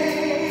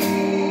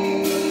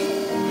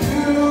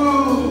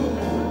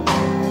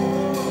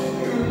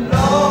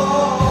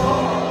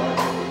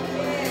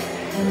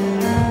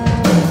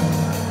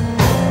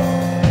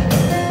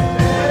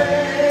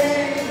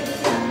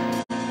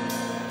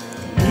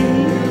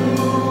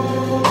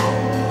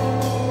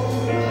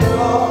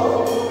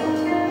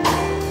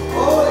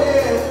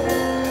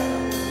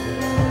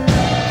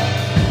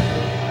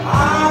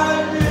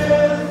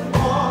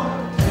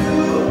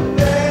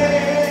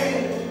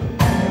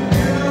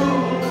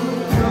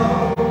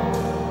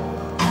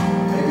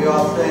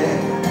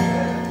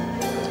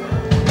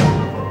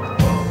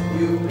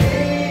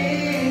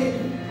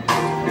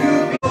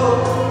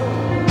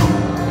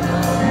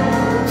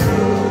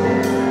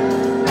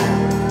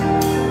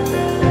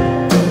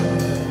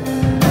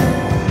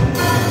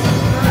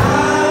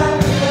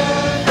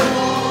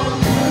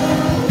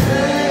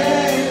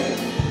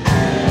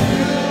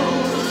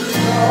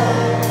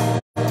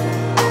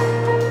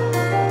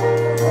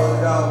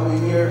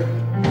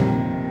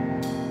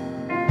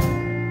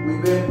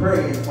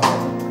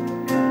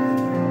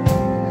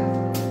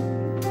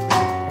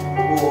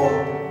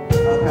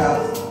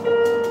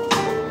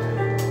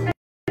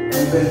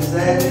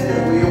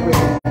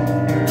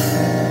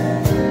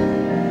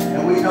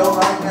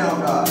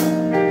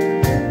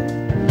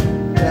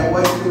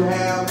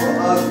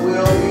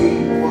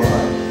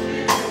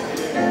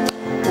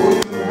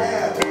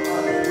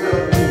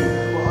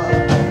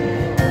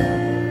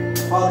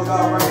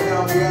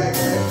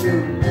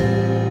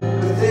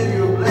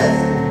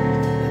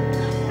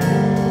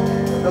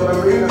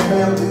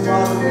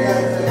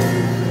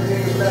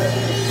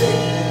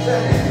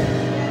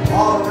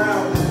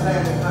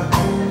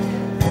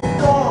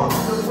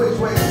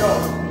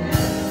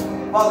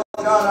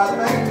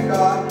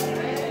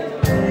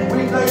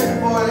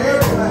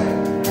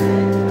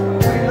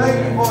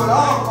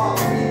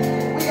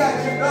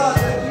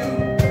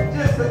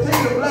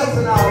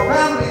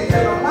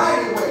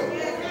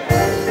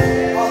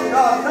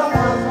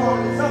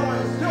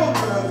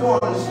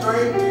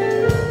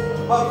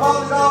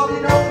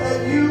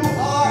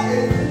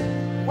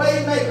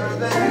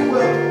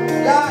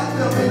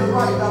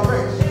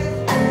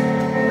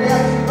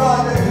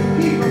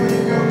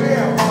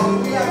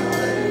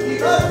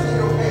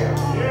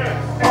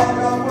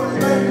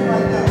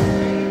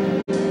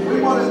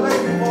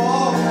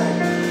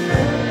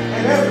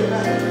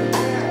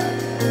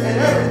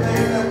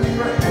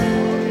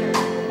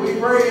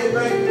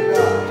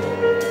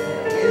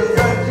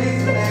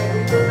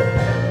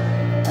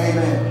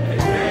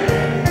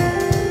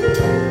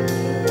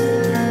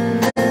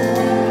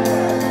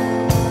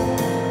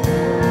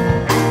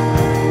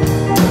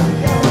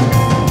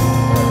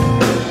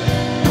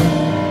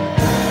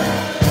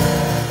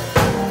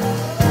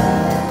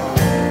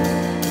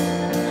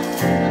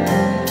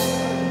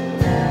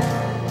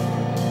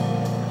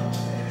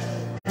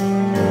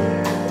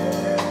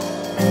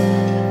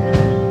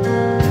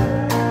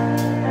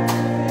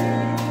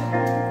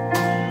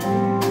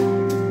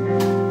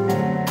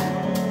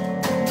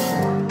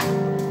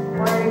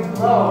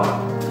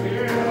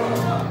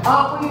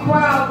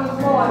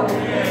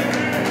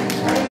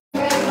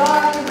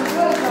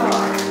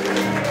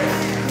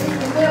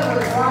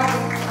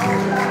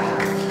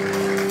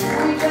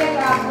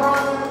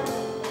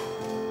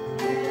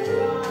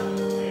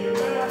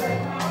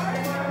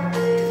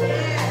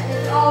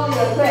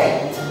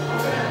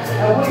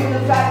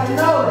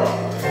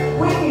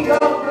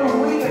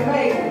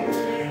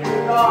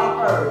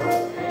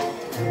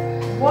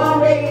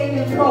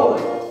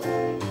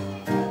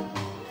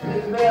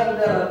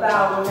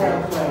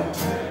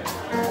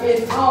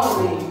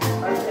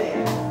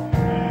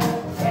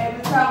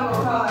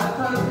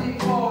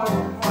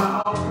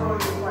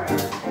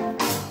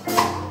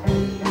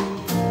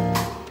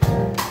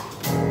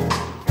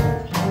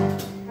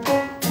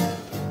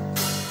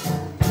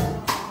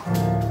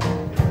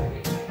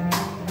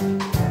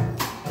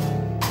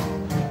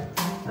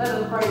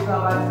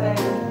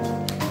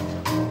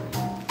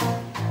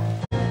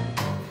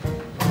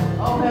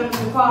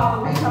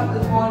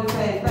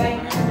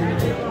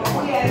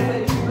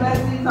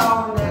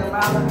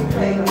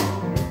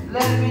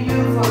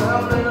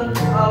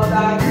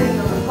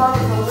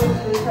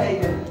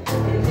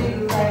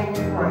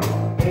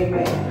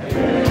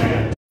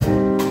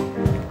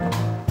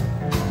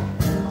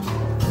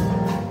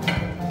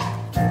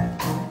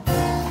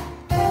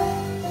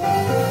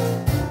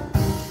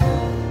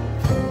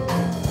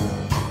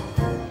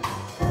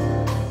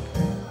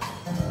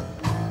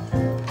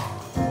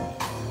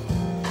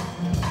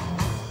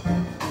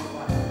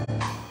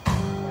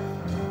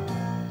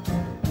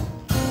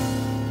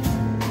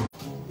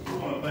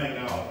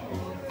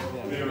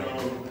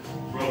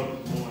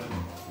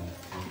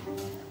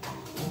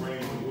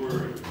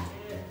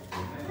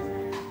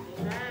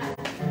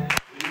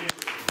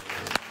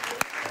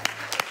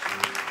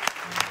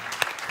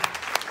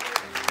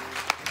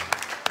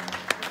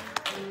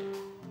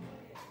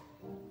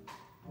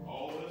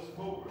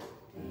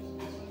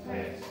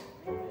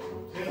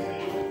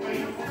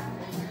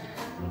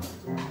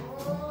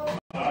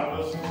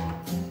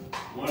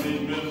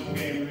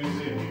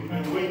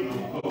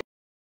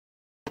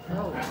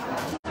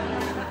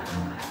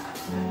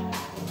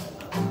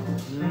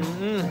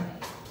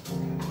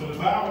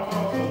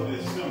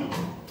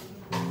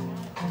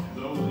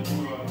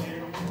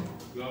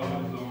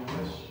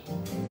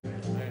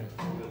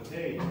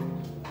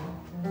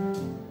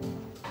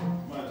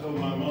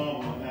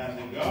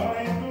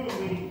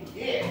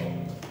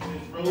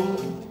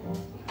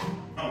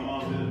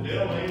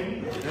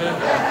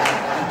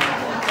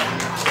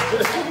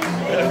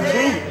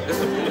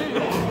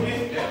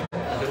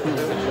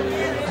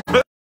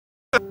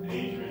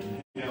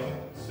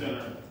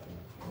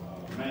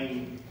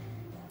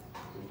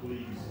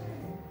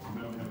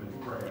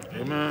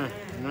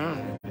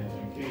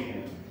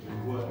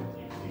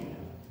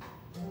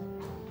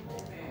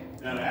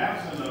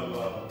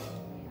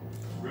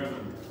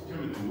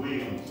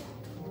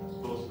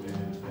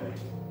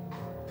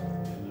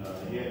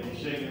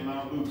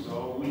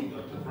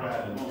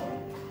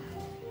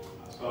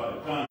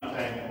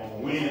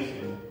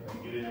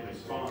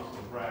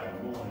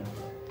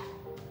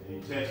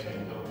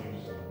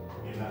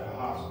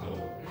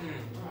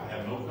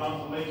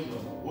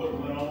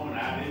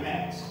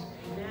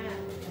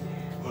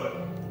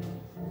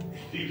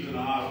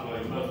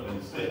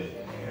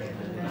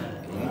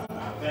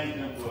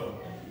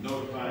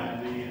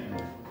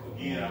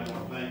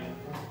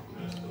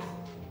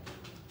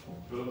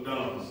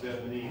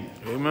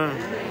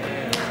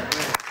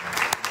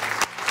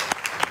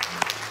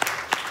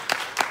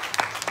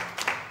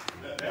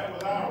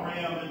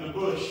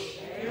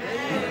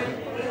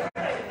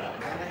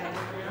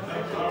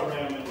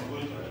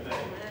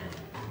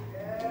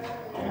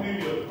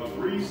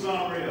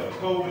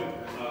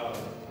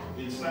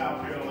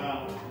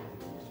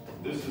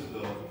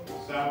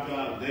South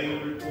Carolina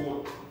daily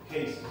report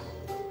cases.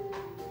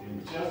 In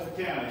Chester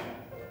County,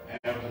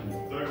 averaging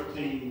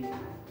 13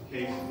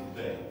 cases a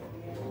day.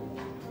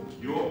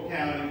 York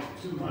County,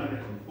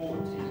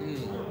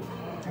 214.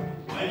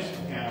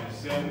 Langston County,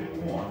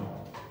 71.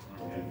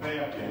 And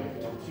Fairfield,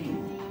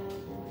 14.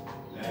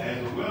 Now, as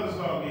the weather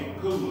starts getting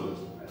cooler,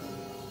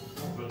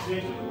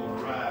 potentially going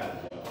to rise.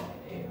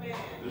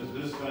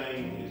 This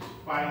thing is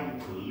fighting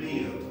to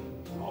live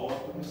all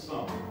through the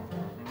summer.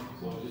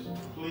 So just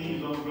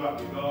please don't drop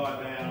your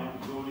guard down.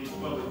 Go to these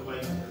public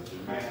places with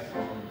your mask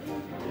on.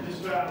 And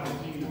just try to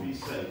continue to be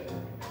safe.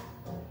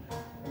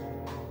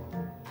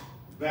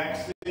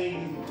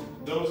 Vaccine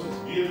doses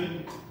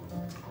given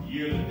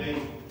year to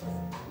date,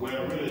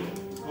 where really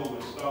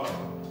COVID started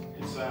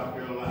in South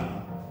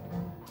Carolina,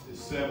 is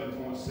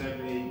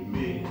 7.78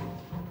 million.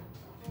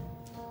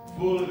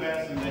 Fully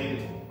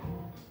vaccinated,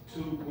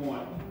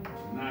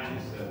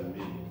 2.97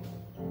 million.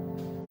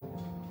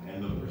 And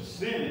the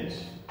percentage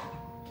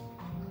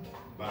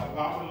by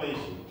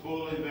population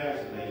fully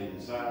vaccinated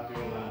in South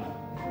Carolina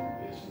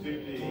is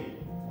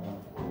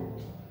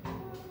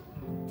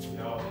 58.4.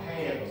 Y'all,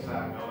 half of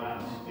South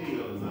Carolina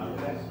still is not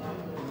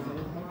vaccinated.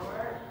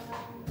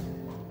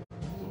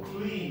 So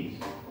please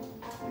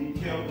be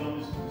careful on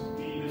this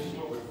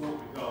short report,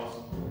 because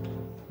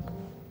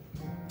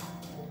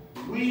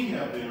we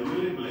have been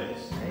really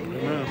blessed.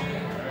 Amen.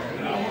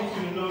 And I want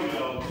you to know,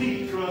 y'all,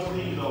 teacher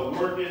trustees are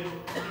working to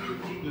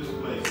keep this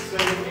place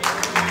safe.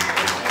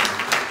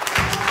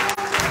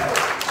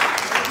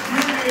 You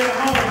be at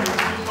home, you're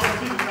just going to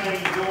see the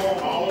things go on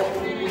all over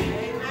the week.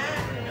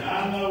 And I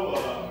know,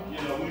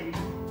 we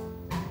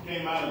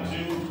came out of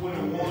June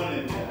 21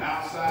 and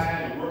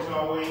outside and worked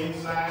our way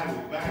inside.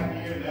 We're back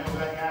here and now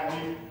back out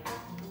here.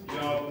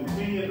 Y'all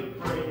continue to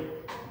pray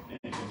and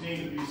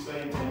continue to be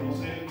safe. And we'll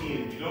say it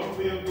again, if you don't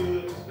feel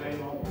good, stay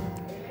home.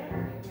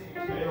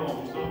 Stay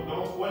home. Just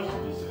don't question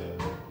yourself.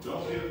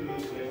 Don't feel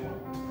good, stay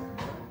home.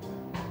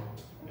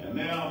 And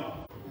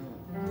now,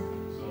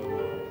 so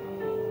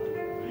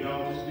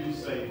y'all just be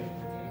safe.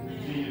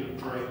 Continue to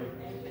pray.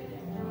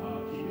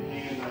 Keep your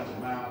hands out your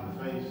mouth and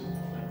face.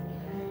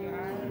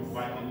 And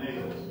fight the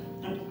nails.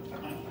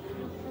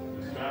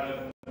 Just try to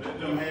let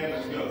them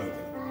habits go.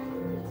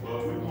 But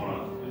we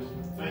want to just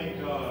thank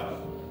God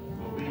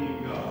for being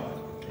God.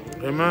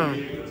 Amen. We're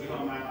able to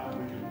come out,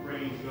 we can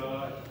praise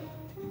God.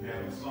 We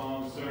have a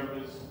song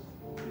service.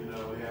 We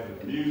have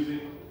the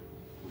music.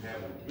 We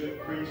have the good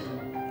preaching.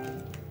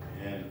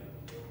 And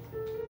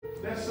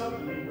that's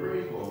something to be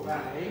grateful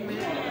about.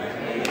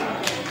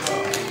 Amen.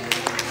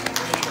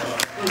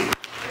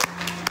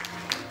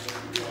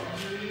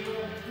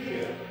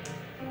 Here.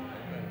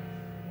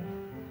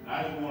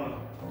 I just want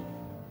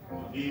to,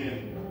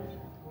 again,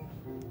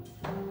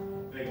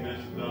 thank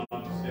Mr. Don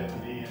for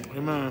stepping in.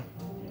 Amen.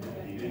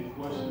 He didn't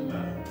question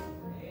nothing.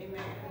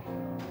 Amen.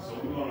 So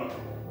we're going to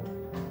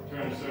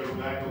turn the service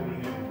back over to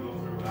him and go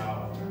through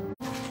our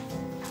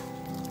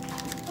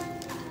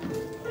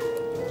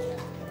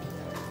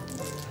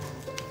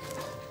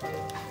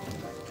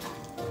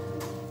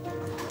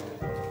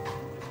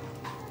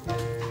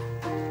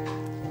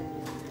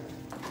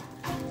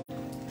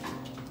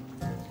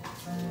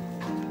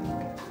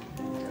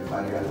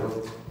Everybody got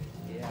notes?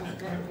 Yeah.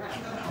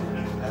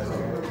 That's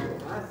okay.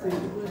 I see.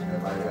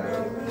 Everybody got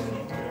notes?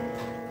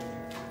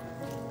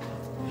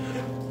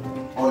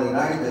 On the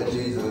night that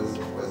Jesus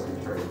was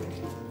betrayed,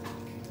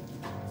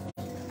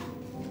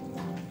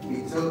 he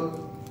took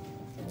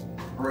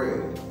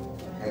bread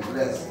and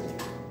blessed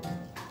it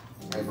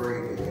and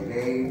broke it and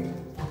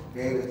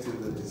gave it to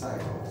the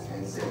disciples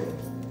and said,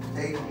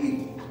 "Take,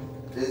 eat.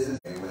 This is